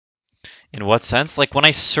In what sense? Like when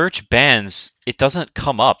I search bands, it doesn't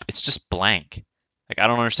come up. It's just blank. Like I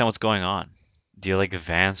don't understand what's going on. Do you like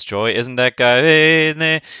Vance Joy? Isn't that guy?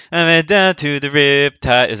 "Hey, I'm down to the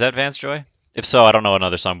riptide." Is that Vance Joy? If so, I don't know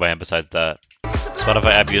another song by him besides that.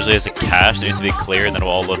 Spotify app usually has a cache that needs to be clear and then it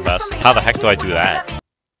will all load fast. How the heck do I do that?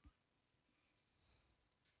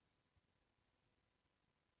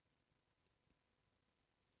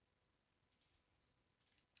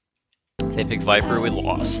 They picked Viper, we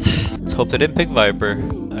lost. Let's hope they didn't pick Viper.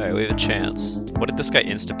 Alright, we have a chance. What did this guy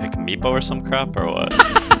insta-pick? Meepo or some crap or what?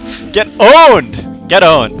 Get owned! Get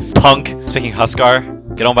owned! Punk. Speaking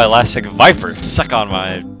Huskar. Get owned by last pick Viper. Suck on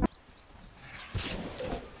my...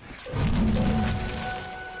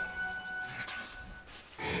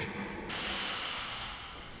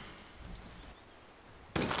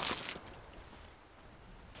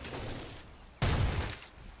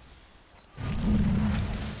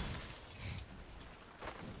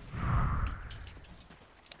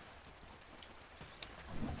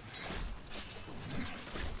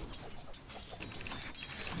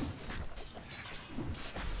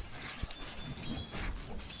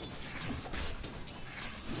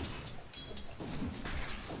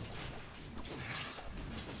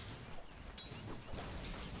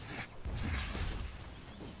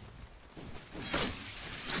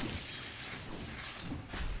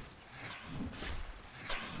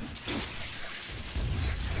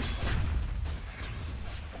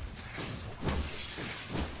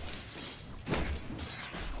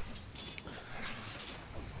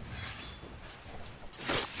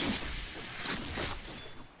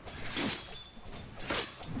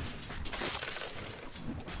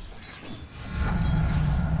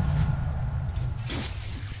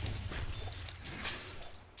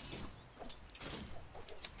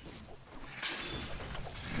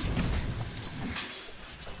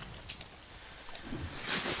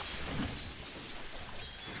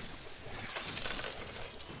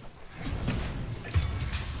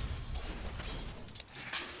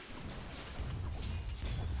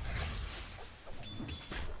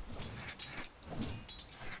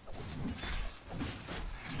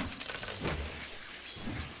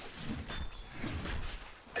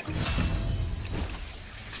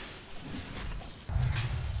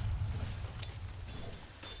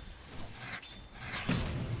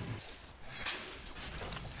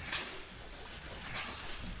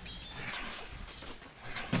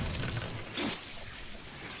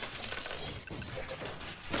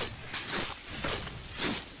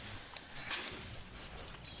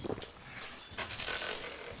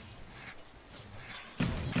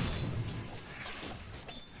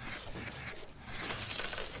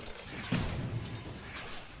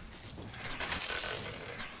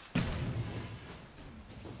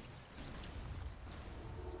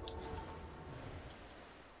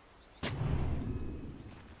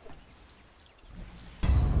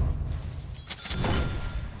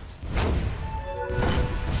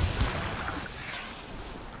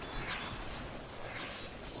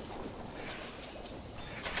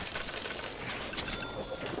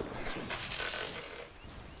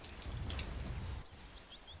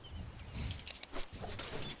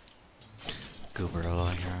 Goober all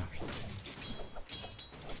here.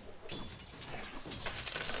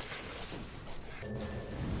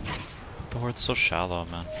 The word's so shallow,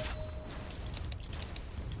 man.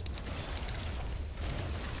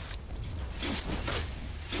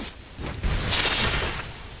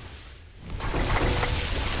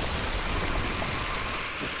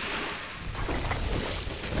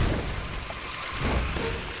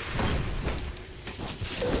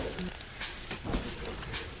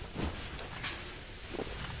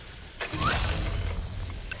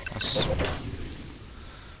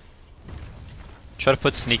 Try to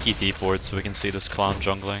put sneaky deep wards so we can see this clown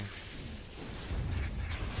jungling.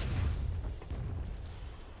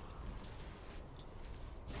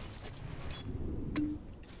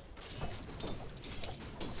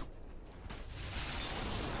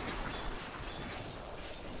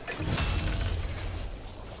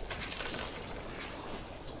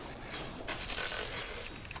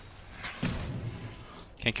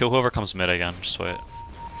 Can't kill whoever comes mid again, just wait.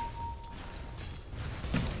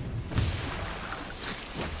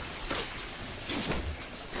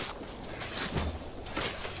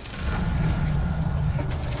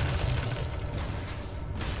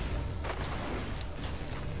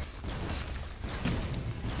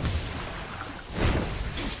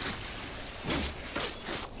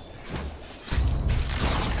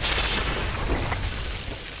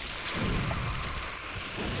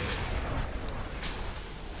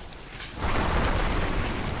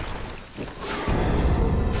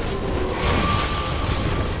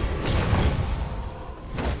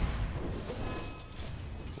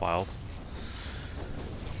 wild.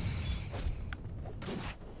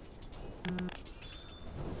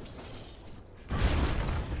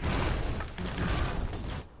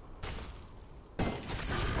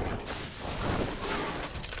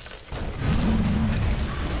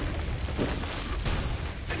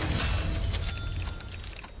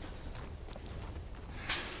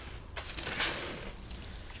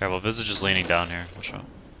 Careful, Visage is leaning down here. Watch out.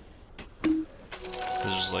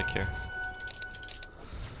 Visage is like here.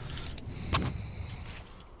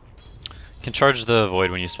 Can charge the Void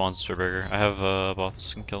when you spawn Stormbringer. I have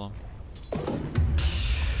bots, can kill him.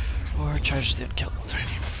 Or charge the unkillable tiny.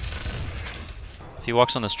 If he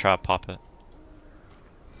walks on this trap, pop it.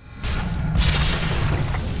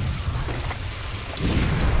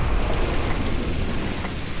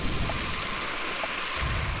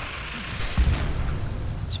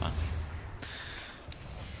 It's fine.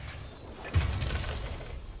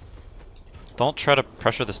 Don't try to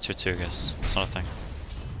pressure this 2-2, guys. It's not a thing.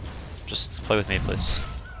 Just play with me, please.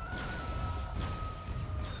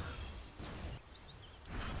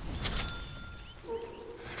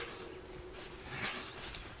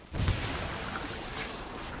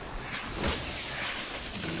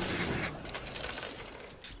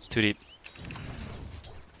 It's too deep.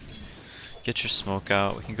 Get your smoke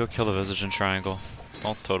out. We can go kill the Visage in triangle.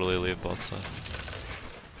 Don't totally leave both sides.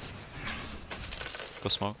 Go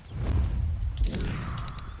smoke.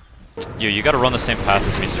 You gotta run the same path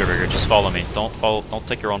as me, Stormbringer. Just follow me. Don't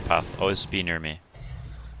take your own path. Always be near me.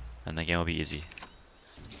 And the game will be easy.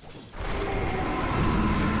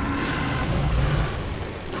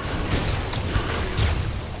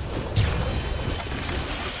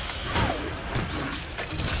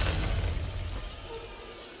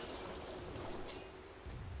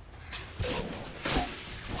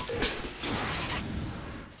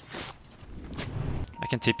 I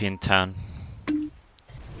can TP in 10.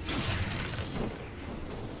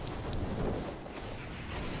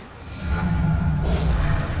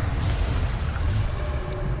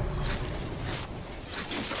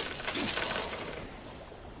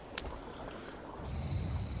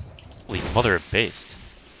 Holy mother of based.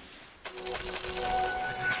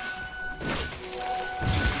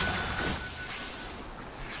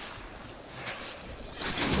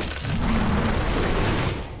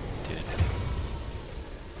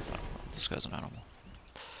 This guy's an animal.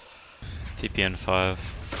 TPN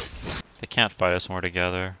 5. They can't fight us when we're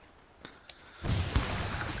together.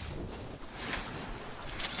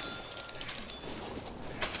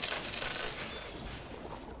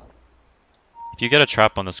 If you get a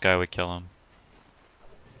trap on this guy, we kill him.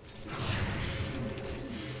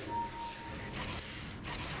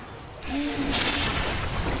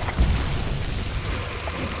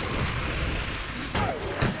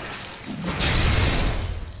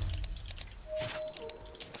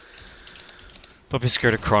 Don't be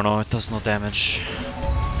scared of Chrono, it does no damage.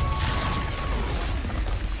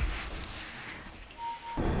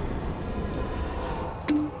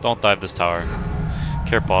 Don't dive this tower.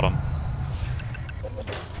 Care bottom.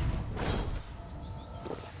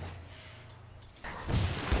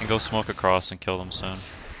 You can go smoke across and kill them soon.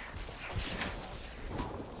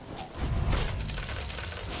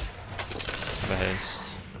 Have a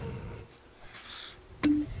haste.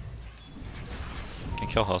 You can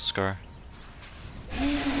kill Huskar.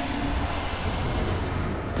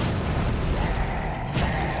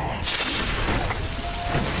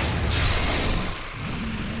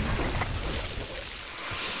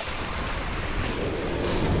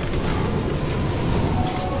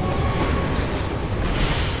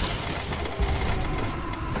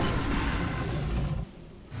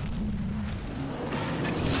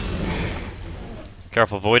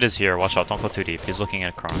 Careful, Void is here. Watch out, don't go too deep. He's looking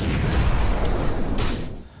at Kron.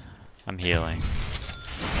 I'm healing.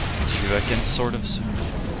 Be back in sort of soon.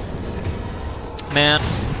 Man.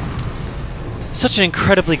 Such an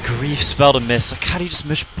incredibly grief spell to miss. Like, how do you just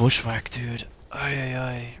miss Bushwhack, dude?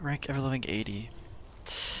 Ay. Rank ever living 80.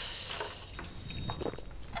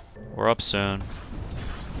 We're up soon.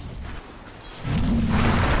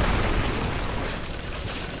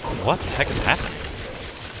 What the heck is happening?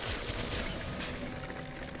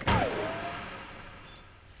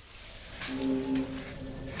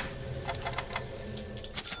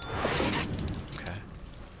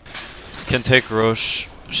 Can take Roche.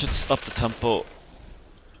 Should up the tempo.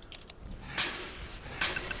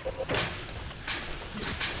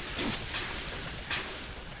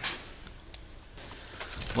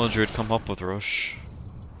 Mildred, come up with Roche.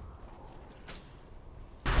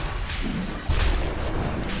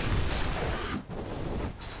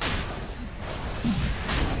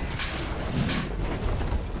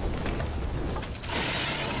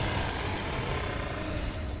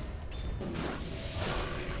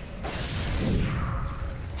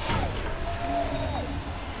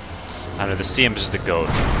 know, the CM is the GOAT.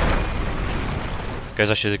 Guy's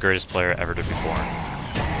actually the greatest player ever to be born.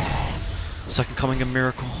 Second coming of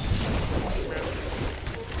miracle.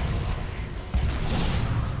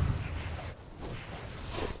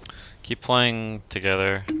 Keep playing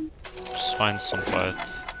together. Just find some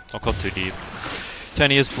fights. Don't go too deep.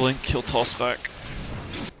 Tenny is blink, he'll toss back.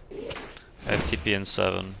 I have TP in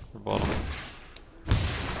 7 for bottom.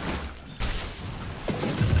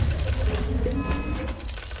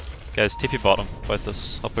 Guys, TP bottom. Fight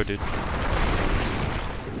this. Upper dude.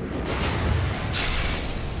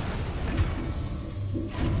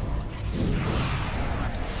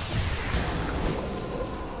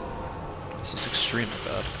 This is extremely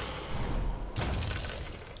bad.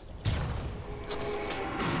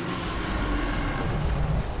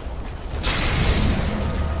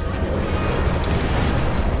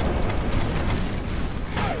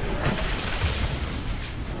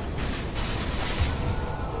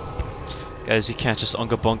 Guys, you can't just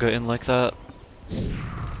unga bunga in like that.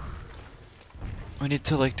 We need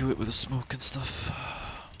to like do it with the smoke and stuff.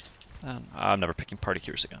 And I'm never picking party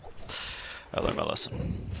cures again. I learned my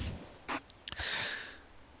lesson.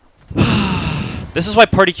 This is why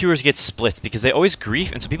party queuers get split, because they always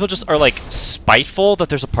grief, and so people just are like spiteful that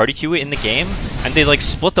there's a party queue in the game, and they like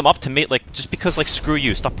split them up to make like just because like screw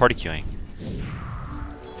you, stop party queuing.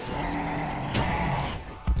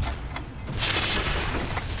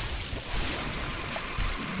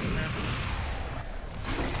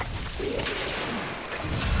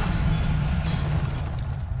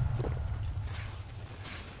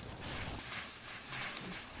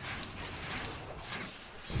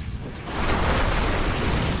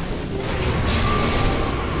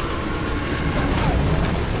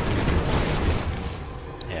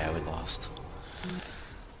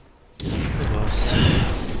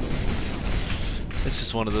 It's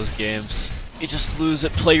just one of those games. You just lose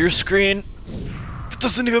at player screen. It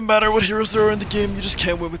doesn't even matter what heroes there are in the game, you just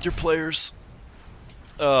can't win with your players.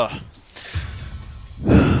 They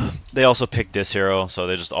also picked this hero, so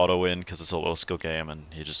they just auto-win because it's a low skill game and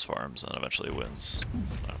he just farms and eventually wins.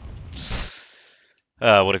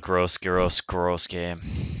 What a gross game.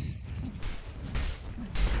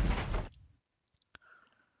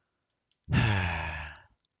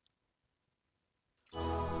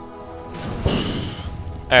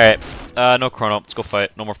 Alright, no chrono, let's go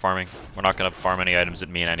fight. No more farming. We're not gonna farm any items that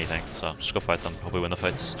mean anything, so just go fight them. Hope we win the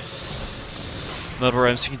fights. Not more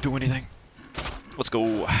items, you can do anything. Let's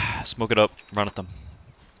go. Smoke it up, run at them.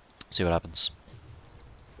 See what happens.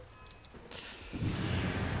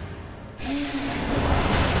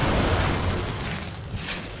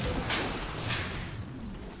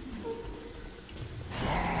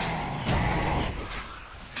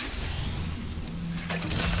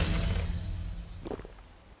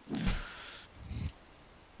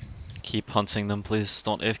 Keep hunting them, please.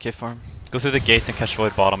 Don't AFK farm. Go through the gate and catch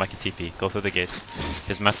Void bottom. I can TP. Go through the gate.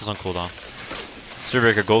 His meth is on cooldown.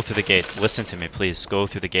 Spearbreaker, go through the gate. Listen to me, please. Go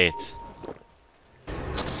through the gate.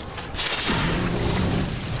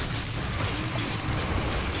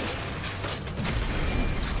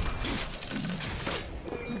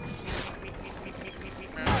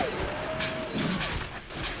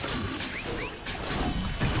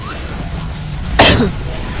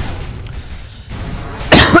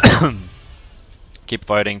 Keep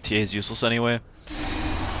fighting, TA is useless anyway.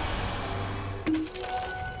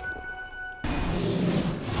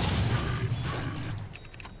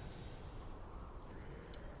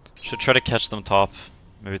 Should try to catch them top.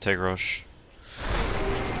 Maybe take Roche.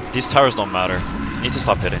 These towers don't matter. Need to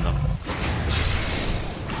stop hitting them.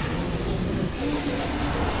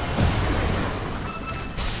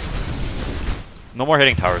 No more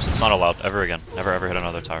hitting towers, it's not allowed ever again. Never ever hit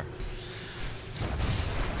another tower.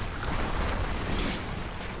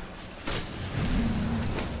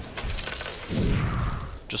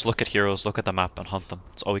 Just look at heroes, look at the map and hunt them.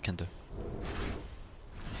 That's all we can do.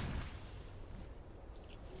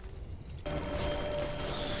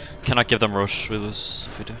 Cannot give them Roche, we lose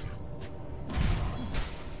if we do.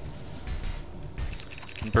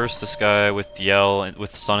 Can burst this guy with Yell, and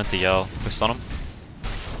with stun into Yell. Can we stun him?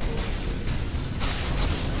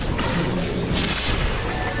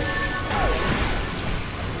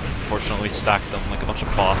 Fortunately stacked them like a bunch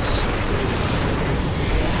of bots.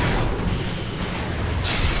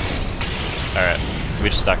 Alright, we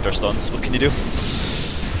just stacked our stuns. What can you do?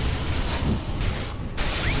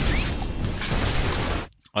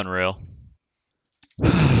 Unreal.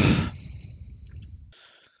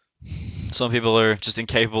 Some people are just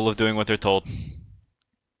incapable of doing what they're told.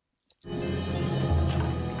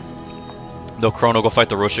 No chrono, go fight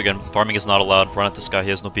the Roche again. Farming is not allowed. Run at this guy, he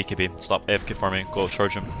has no BKB. Stop AFK farming, go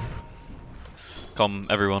charge him. Come,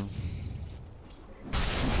 everyone.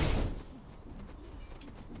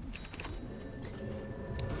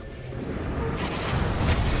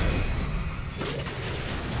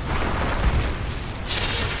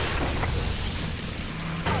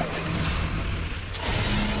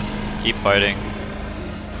 Keep fighting.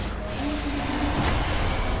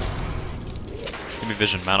 Give me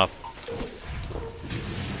vision, man up.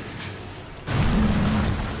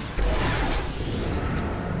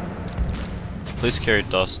 Please carry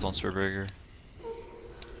dust on Spearbreaker.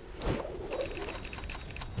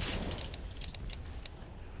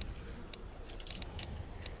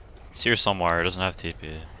 It's here somewhere, it doesn't have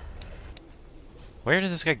TP. Where did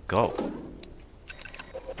this guy go?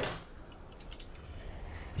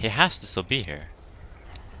 He has to still be here.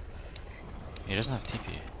 He doesn't have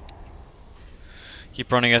TP.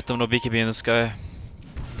 Keep running at them, no BKB in this guy.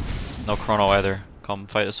 No chrono either. Come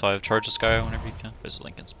fight this 5. Charge this guy whenever you can. There's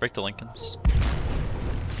Lincolns. Break the Lincolns.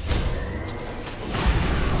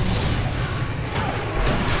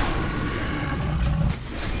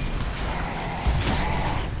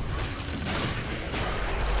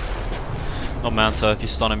 No Manta, if you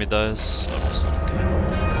stun him he dies. Oh, just, okay.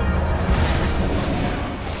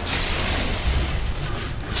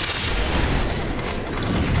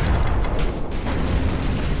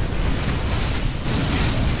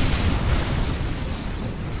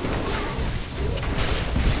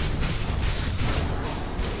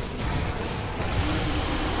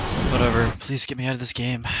 Whatever, please get me out of this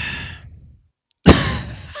game. The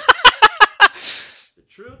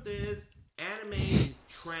truth is, anime is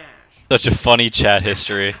trash. Such a funny chat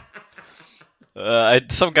history.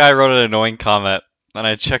 Some guy wrote an annoying comment, and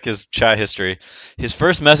I check his chat history. His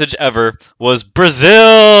first message ever was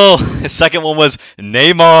Brazil! His second one was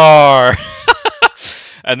Neymar!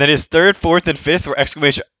 And then his third, fourth, and fifth were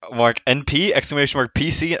exclamation mark NP, exclamation mark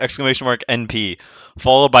PC, exclamation mark NP.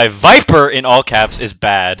 Followed by VIPER in all caps is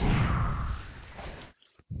bad.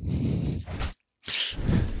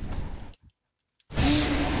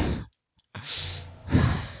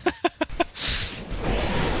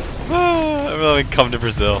 I'm really come to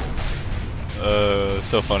Brazil. It's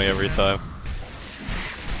so funny every time.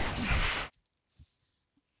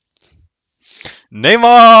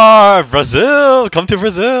 Neymar! Brazil! Come to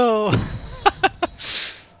Brazil!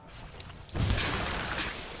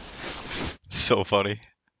 So funny.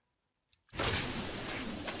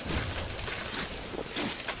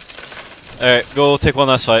 Alright, go take one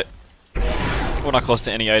last fight. We're not close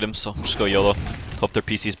to any items, so just go YOLO. Hope their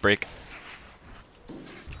PCs break.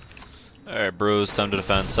 Alright, bros, time to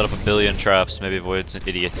defend. Set up a billion traps. Maybe Void's an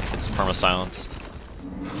idiot. It's perma-silenced.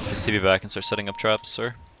 Let's TP back and start setting up traps,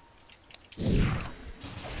 sir.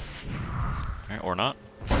 Alright, or not.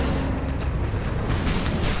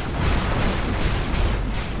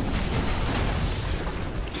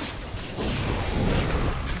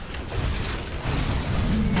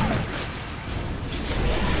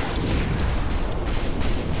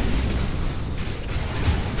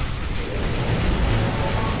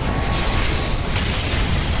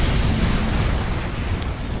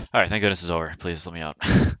 Alright, thank goodness it's over. Please let me out.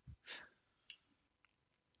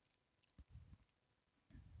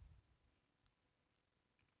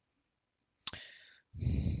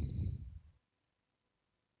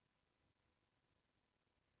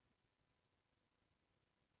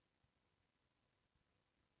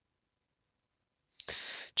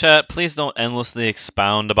 Chat, please don't endlessly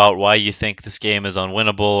expound about why you think this game is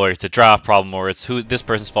unwinnable, or it's a draft problem, or it's who this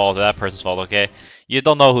person's fault or that person's fault, okay? You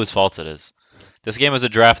don't know whose fault it is. This game is a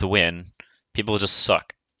draft win. People just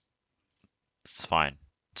suck. It's fine.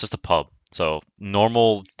 It's just a pub. So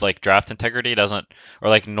normal like draft integrity doesn't, or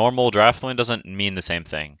like normal draft win doesn't mean the same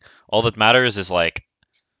thing. All that matters is like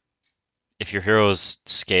if your heroes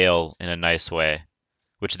scale in a nice way,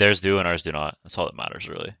 which theirs do and ours do not. That's all that matters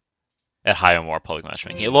really. At high MMR public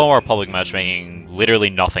matchmaking. At low MMR public matchmaking, literally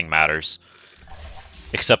nothing matters.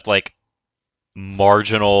 Except like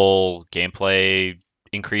marginal gameplay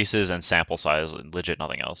increases and sample size, and legit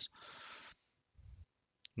nothing else.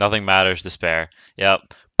 Nothing matters, despair. Yep.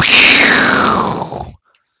 How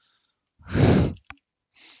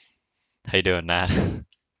you doing, Nat?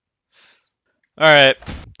 Alright,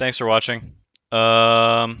 thanks for watching.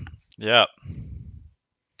 Yeah.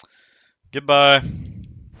 Goodbye.